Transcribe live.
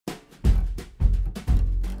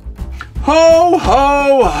Ho,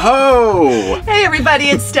 ho, ho! Hey everybody,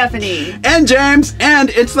 it's Stephanie. And James,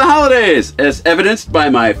 and it's the holidays, as evidenced by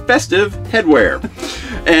my festive headwear.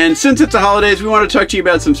 And since it's the holidays, we want to talk to you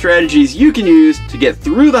about some strategies you can use to get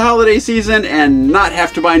through the holiday season and not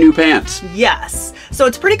have to buy new pants. Yes. So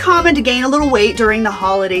it's pretty common to gain a little weight during the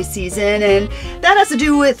holiday season, and that has to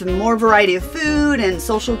do with more variety of food and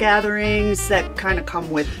social gatherings that kind of come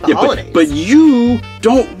with the holidays. But you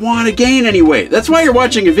don't want to gain any weight. That's why you're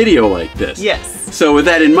watching a video like this. Yes. So with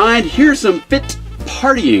that in mind, here's some fit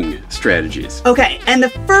partying strategies. Okay, and the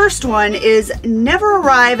first one is never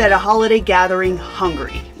arrive at a holiday gathering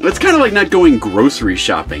hungry. It's kind of like not going grocery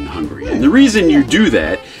shopping hungry. And the reason you do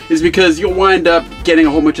that is because you'll wind up getting a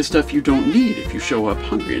whole bunch of stuff you don't need if you show up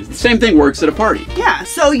hungry. The same thing works at a party. Yeah,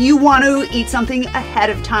 so you want to eat something ahead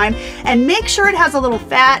of time and make sure it has a little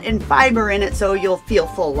fat and fiber in it so you'll feel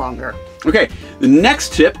full longer. Okay, the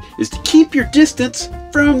next tip is to keep your distance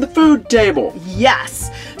from the food table.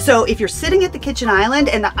 Yes. So if you're sitting at the kitchen island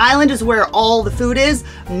and the island is where all the food is,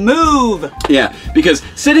 move. Yeah, because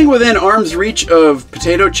sitting within arm's reach of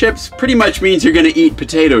potato chips pretty much means you're going to eat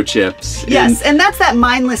potato chips. Yes, and that's that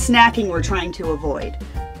mindless snacking we're trying to avoid.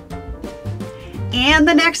 And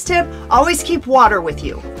the next tip, always keep water with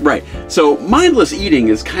you. Right. So mindless eating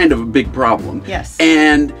is kind of a big problem. Yes.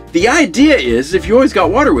 And the idea is if you always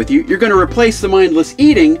got water with you, you're going to replace the mindless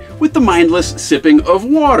eating with the mindless sipping of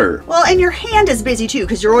water. Well, and your hand is busy too,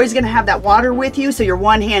 because you're always going to have that water with you, so your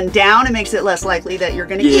one hand down, it makes it less likely that you're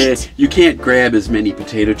going to eat. You can't grab as many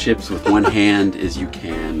potato chips with one hand as you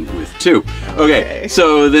can with two. Okay,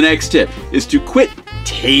 so the next tip is to quit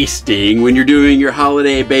tasting when you're doing your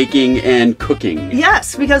holiday baking and cooking.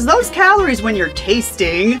 Yes, because those calories when you're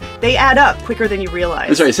tasting, they add up quicker than you realize.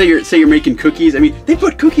 I'm sorry, say you're making cookies. I mean, they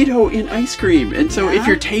put cookie dough in ice cream, and so if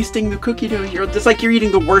you're tasting the cookie dough, it's like you're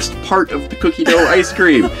eating the worst part of the cookie dough ice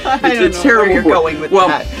cream. It's terrible. Where you're going with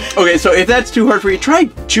that. Okay, so if that's too hard for you, try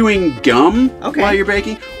chewing gum while you're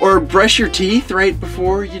baking, or brush your teeth right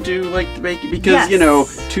before you do like the baking, because you know,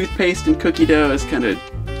 toothpaste and cookie dough is kind of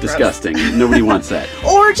disgusting. Nobody wants that.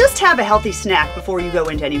 Or just have a healthy snack before you go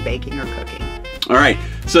into any baking or cooking. All right,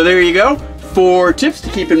 so there you go. 4 tips to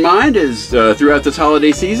keep in mind as throughout this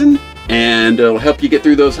holiday season, and it'll help you get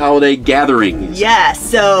through those holiday gatherings. Yes,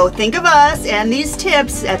 so think of us and these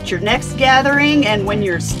tips at your next gathering and when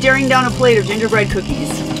you're staring down a plate of gingerbread cookies.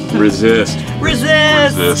 Resist.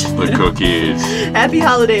 Resist. Resist the cookies. Happy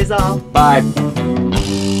holidays all. Bye.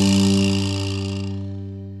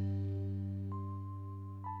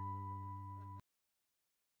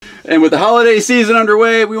 And with the holiday season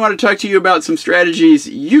underway, we want to talk to you about some strategies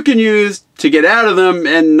you can use to get out of them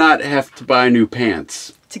and not have to buy new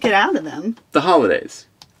pants. To get out of them? The holidays.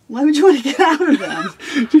 Why would you want to get out of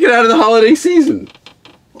them? To get out of the holiday season.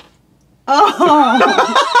 Oh,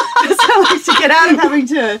 that sounds like to get out of having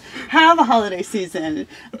to have a holiday season.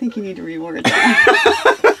 I think you need to reword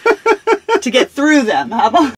that. To get through them. How about